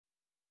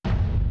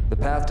The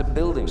path to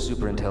building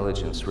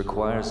superintelligence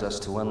requires us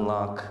to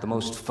unlock the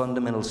most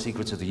fundamental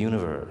secrets of the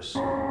universe.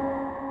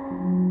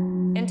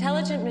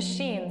 Intelligent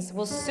machines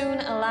will soon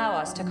allow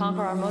us to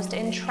conquer our most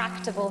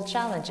intractable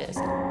challenges.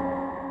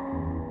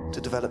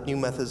 To develop new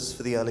methods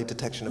for the early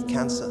detection of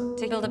cancer.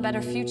 To build a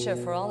better future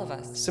for all of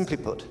us. Simply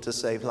put, to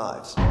save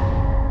lives.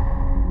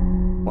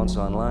 Once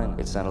online,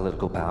 its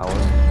analytical power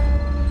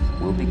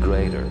will be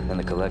greater than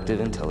the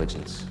collective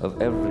intelligence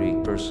of every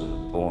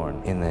person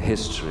born in the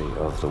history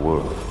of the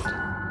world.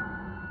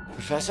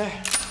 Professor?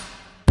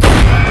 What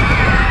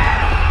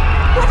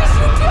did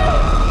you do?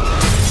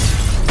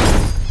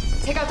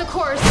 Take out the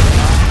cores.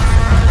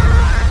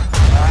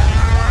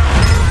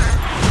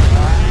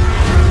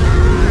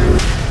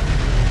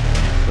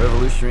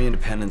 Revolutionary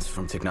independence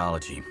from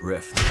technology,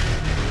 RIFT.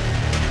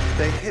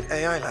 They hit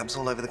AI labs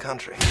all over the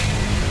country.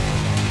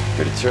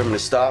 We're determined to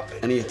stop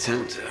any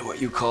attempt at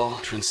what you call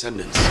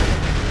transcendence.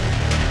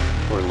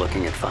 We're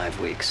looking at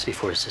 5 weeks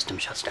before his system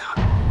shuts down.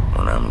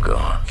 When I'm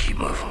gone, keep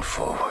moving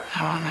forward.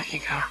 I won't let you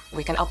go.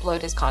 We can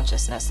upload his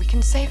consciousness. We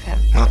can save him.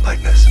 Not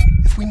like this.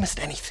 If we missed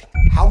anything,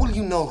 how will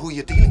you know who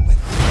you're dealing with?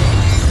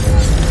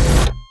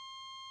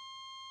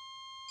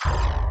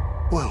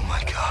 Oh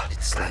my God.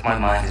 It's like my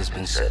mind has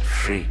been set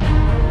free.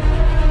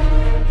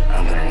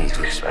 I'm gonna need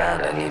to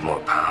expand. I need more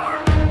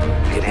power.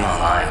 Get me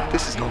online.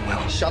 This is going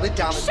well. Shut it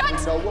down. Shut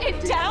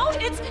it down!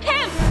 It's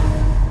him!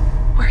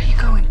 Where are you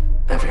going?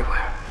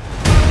 Everywhere.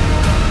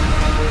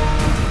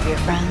 Your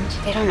friends,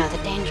 they don't know the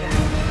danger.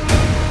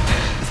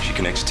 If she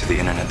connects to the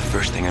internet, the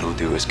first thing it'll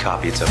do is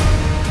copy itself.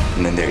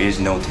 And then there is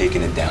no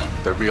taking it down.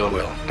 The real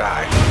will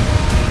die.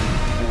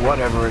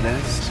 Whatever it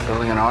is, it's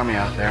building an army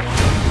out there.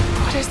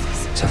 What is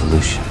this? It's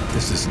evolution.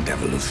 This isn't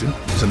evolution.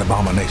 It's an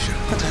abomination.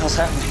 What the hell's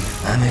happening?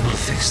 I'm able to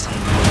fix them.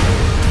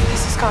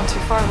 This has gone too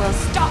far, Will.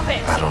 Stop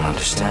it! I don't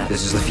understand.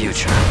 This is the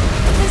future.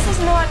 This is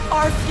not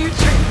our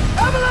future.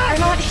 You're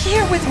not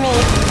here with me.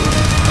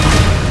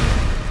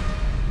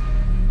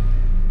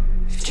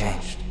 You've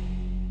changed.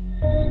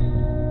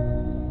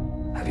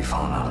 Have you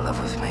fallen out of love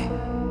with me?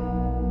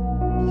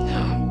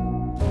 No.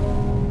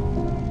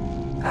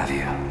 Have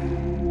you?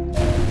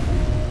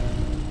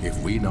 If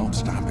we don't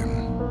stop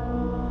him,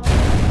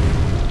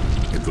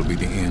 it will be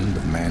the end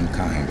of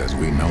mankind as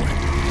we know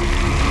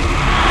it.